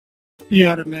The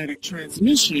automatic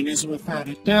transmission is without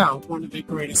a doubt one of the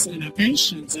greatest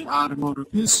innovations in automotive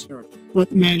history,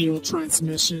 with manual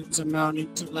transmissions amounting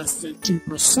to less than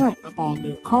 2% of all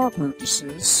new car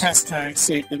purchases.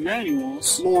 #Save the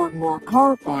manuals. More and more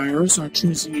car buyers are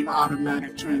choosing an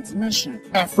automatic transmission.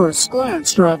 At first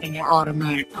glance, driving an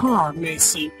automatic car may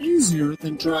seem easier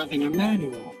than driving a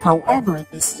manual. However,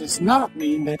 this does not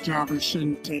mean that drivers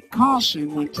shouldn't take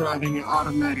caution when driving an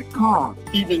automatic car.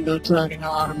 Even though driving an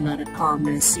automatic car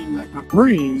may seem like a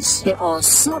breeze, there are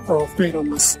several fatal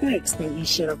mistakes that you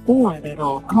should avoid at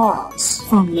all costs,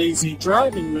 from lazy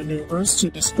driving maneuvers to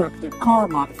destructive car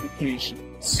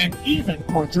modifications, and even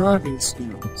poor driving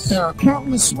skills. There are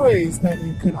countless ways that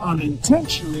you can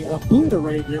unintentionally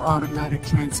obliterate your automatic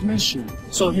transmission.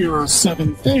 So here are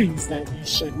 7 things that you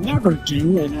should never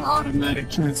do in an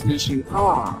automatic transmission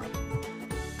car.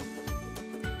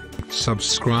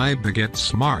 Subscribe to get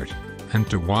smart, and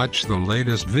to watch the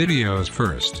latest videos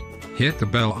first. Hit the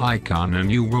bell icon and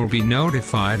you will be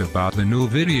notified about the new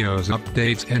videos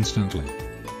updates instantly.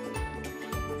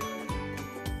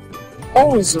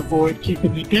 Always avoid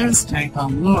keeping the gas tank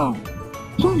on low.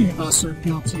 Plenty of us are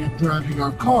guilty of driving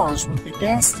our cars with the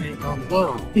gas tank on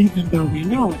low, even though we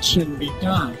know it shouldn't be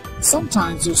done.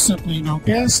 Sometimes there's simply no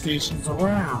gas stations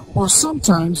around, or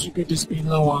sometimes you could just be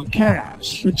low on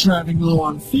cash, but driving low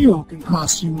on fuel can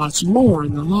cost you much more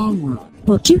in the long run,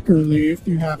 particularly if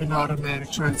you have an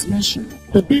automatic transmission.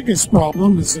 The biggest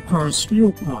problem is the car's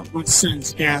fuel pump, which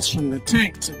sends gas from the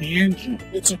tank to the engine.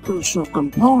 It's a crucial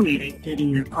component in getting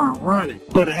your car running,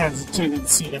 but it has a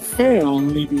tendency to fail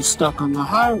and leave you stuck on the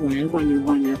highway when you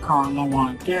run your car low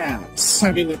on gas.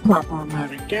 Having the proper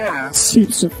amount of gas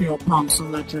keeps the fuel pump's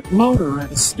electric motor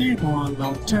at a stable and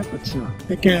low temperature.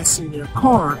 The gas in your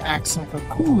car acts like a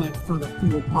coolant for the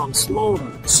fuel pump's motor,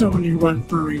 so when you run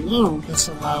very low, this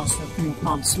allows the fuel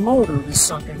pump's motor to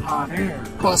suck in hot air,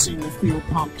 causing the fuel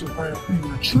pump to wear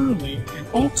prematurely and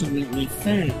ultimately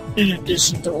fail. In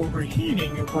addition to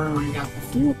overheating and wearing out the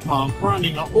fuel pump,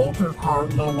 running an older car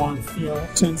low on fuel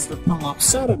tends to pull up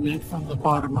sediment from the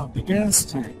bottom of the gas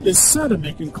tank. This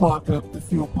sediment can clog up the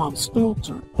fuel pump's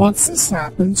filter. Once this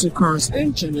happens, the car's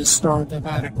engine is starved of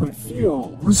adequate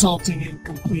fuel, resulting in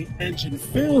complete engine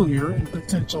failure and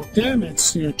potential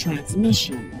damage to your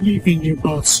transmission, leaving you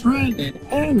both stranded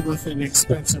and with an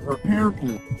expensive repair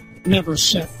bill. Never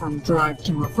shift from drive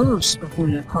to reverse before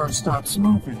your car stops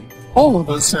moving. All of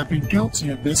us have been guilty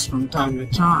of this from time to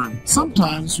time.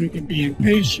 Sometimes we can be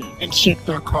impatient and shift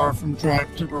our car from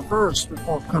drive to reverse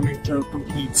before coming to a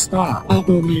complete stop.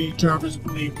 Although many drivers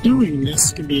believe doing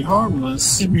this can be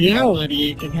harmless, in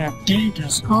reality it can have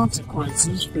dangerous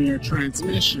consequences for your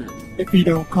transmission. If you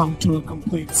don't come to a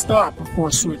complete stop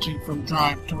before switching from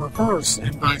drive to reverse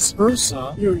and vice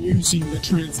versa, you're using the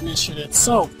transmission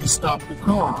itself to stop the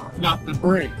car, not the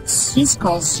brakes. This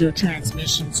causes your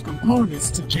transmission's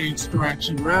components to change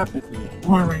direction rapidly,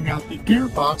 wearing out the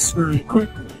gearbox very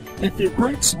quickly. If your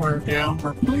brakes wear down,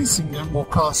 replacing them will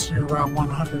cost you around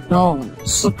 $100.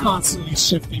 So constantly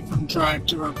shifting from drive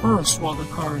to reverse while the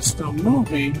car is still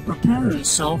moving, prepare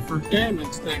yourself for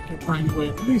damage that could bring you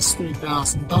at least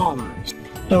 $3,000.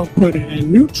 Don't put it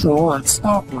in neutral at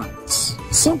stoplights.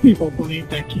 Some people believe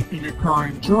that keeping your car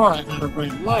in drive at a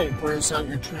red light wears out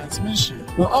your transmission,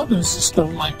 while others just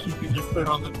don't like keeping your foot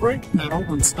on the brake pedal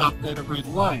when stopped at a red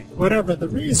light. Whatever the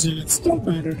reason, it's still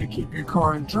better to keep your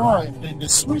car in drive than to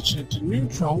switch it to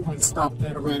neutral when stopped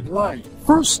at a red light.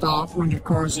 First off, when your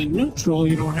car is in neutral,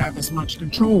 you don't have as much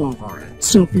control over it.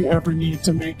 So if you ever need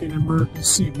to make an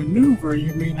emergency maneuver,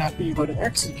 you may not be able to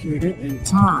execute it in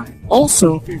time.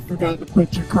 Also, if you forgot to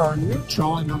put your car in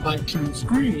neutral and the light turns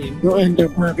green, you'll end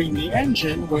up revving the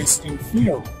engine, wasting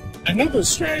fuel. Another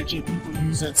strategy people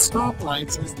use at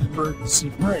stoplights is the emergency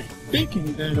brake,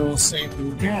 thinking that it will save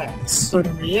them gas. But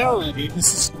in reality,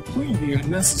 this is completely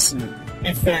unnecessary.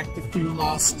 In fact, the fuel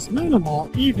loss is minimal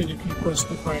even if you push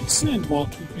the brakes in while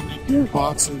keeping the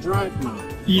gearbox in drive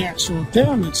mode. The actual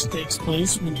damage takes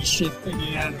place when you shift in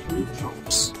and out of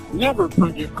neutrals. Never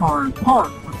put your car in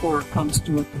park before it comes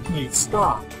to a complete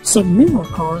stop. Some newer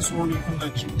cars won't even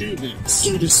let you do this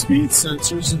due to speed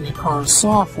sensors in the car's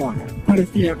software. But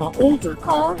if you have an older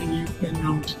car and you've been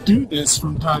known to do this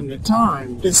from time to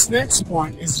time, this next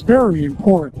point is very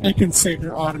important. It can save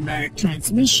your automatic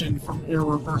transmission from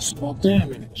irreversible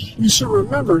damage. You should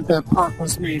remember that park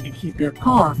was made to keep your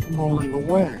car from rolling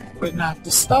away, but not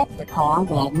to stop the car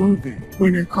while moving.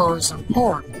 When your car is in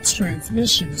park, its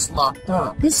transmission is locked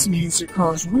up. This means your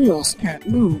car's wheels can't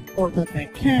move, or that they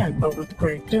can, but with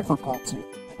great difficulty.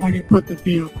 When you put the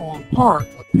vehicle in park,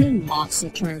 a pin locks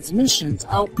the transmission's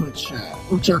output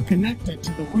shaft, which are connected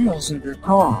to the wheels of your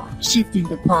car. Shifting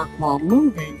the park while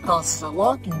moving causes a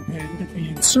locking pin to be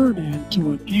inserted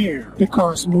into a gear. The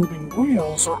car's moving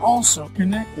wheels are also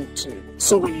connected to.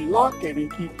 So when you lock it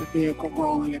and keep the vehicle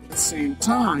rolling at the same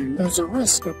time, there's a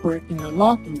risk of breaking the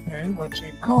locking pin, which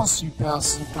can cost you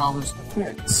thousands of dollars to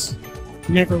fix.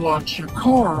 Never launch your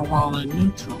car while in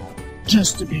neutral.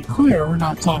 Just to be clear, we're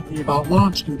not talking about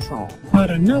launch control, but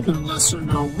another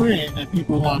lesser-known way that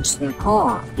people launch their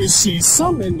car. You see,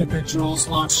 some individuals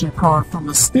launch their car from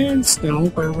a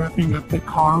standstill by revving up the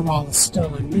car while it's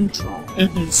still in neutral, and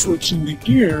then switching the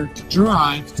gear to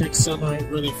drive to accelerate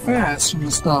really fast from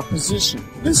a stop position.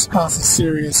 This causes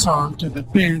serious harm to the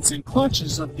bands and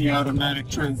clutches of the automatic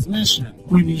transmission.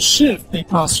 When you shift, they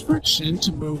cause friction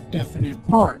to move definite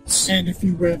parts, and if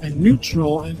you rev in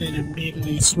neutral and then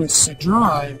immediately switch to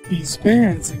drive, these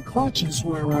bands and clutches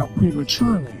wear out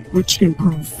prematurely, which can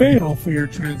prove fatal for your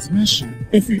transmission.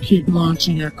 If you keep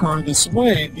launching your car this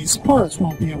way, these parts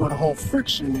won't be able to hold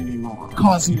friction anymore,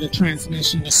 causing the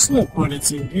transmission to slip when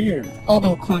it's in gear.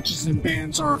 Although clutches and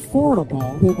bands are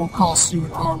affordable, what will cost you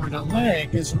an arm and a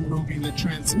leg is removing the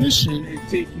transmission and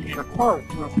taking it apart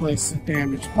to replace the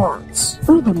damaged parts.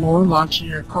 Furthermore, launching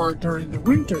your car during the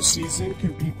winter season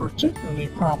can be particularly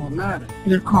problematic.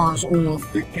 Your car's oil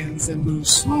thickens and moves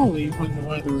slowly when the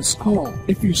weather is cold.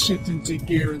 If you shift into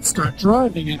gear and start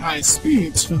driving at high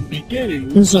speeds from the beginning,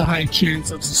 there's a high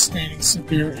chance of sustaining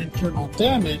severe internal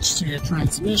damage to your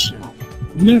transmission.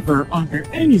 Never, under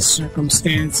any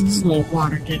circumstances, let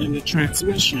water get in the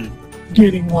transmission.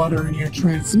 Getting water in your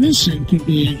transmission can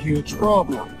be a huge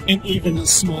problem, and even a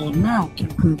small amount can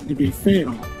prove to be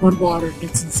fatal. When water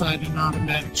gets inside an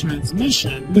automatic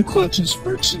transmission, the clutch's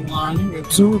friction lining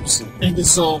absorbs it and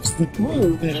dissolves the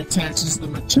glue that attaches the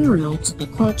material to the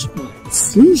clutch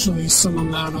plates. Usually, some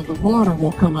amount of the water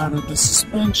will come out of the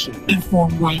suspension and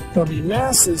form white gummy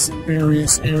masses in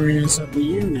various areas of the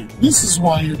unit. This is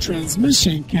why your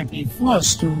transmission can be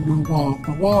flushed to remove all of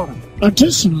the water.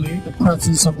 Additionally, the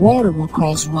presence of water will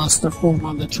cause rust to form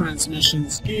on the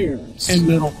transmission's gears and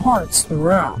metal parts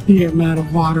throughout. The amount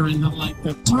of water and the length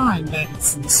of time that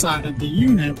it's inside of the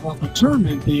unit will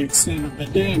determine the extent of the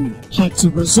damage. But to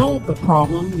resolve the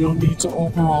problem, you'll need to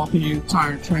overhaul the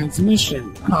entire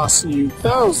transmission, costing you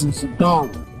thousands of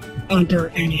dollars. Under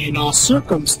any and all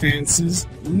circumstances,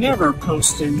 never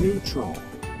coast in neutral.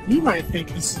 You might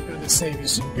think this is going to save you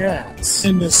some gas,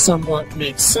 and this somewhat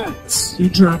makes sense. You're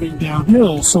driving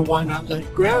downhill, so why not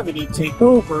let gravity take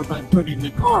over by putting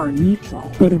the car in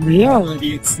neutral? But in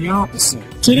reality, it's the opposite.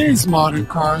 Today's modern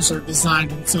cars are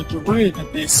designed in such a way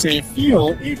that they save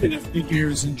fuel even if the gear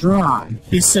is in drive.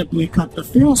 They simply cut the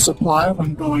fuel supply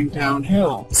when going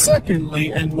downhill.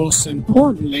 Secondly, and most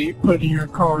importantly, putting your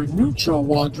car in neutral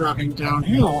while driving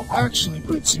downhill actually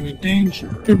puts you in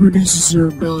danger. It reduces your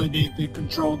ability to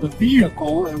control the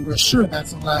vehicle, and we're sure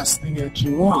that's the last thing that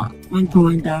you want. When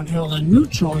going downhill in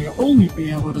neutral, you'll only be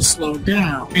able to slow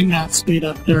down and not speed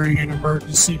up during an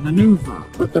emergency maneuver.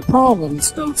 But the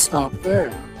problems don't stop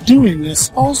there. Doing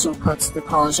this also cuts the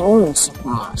car's oil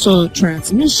supply, so the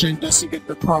transmission doesn't get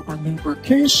the proper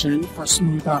lubrication for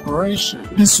smooth operation.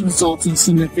 This results in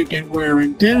significant wear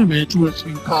and damage, which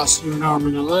can cost you an arm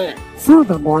and a leg.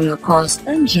 Furthermore, your car's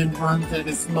engine runs at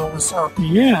its lowest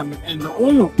RPM, and the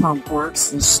oil pump works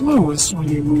the slowest when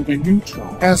you move in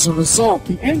neutral. As a result,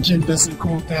 the engine doesn't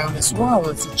cool down as well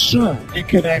as it should. It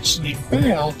could actually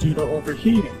fail due to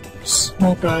overheating.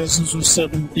 Well guys, those are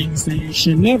 7 things that you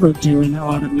should never do in an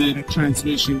automatic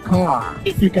transmission car.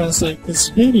 If you guys like this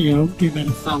video, give it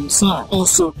a thumbs up.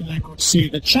 Also, if you like what you see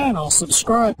the channel,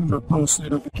 subscribe and the post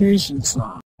notifications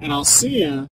on. And I'll see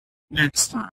you next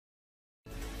time.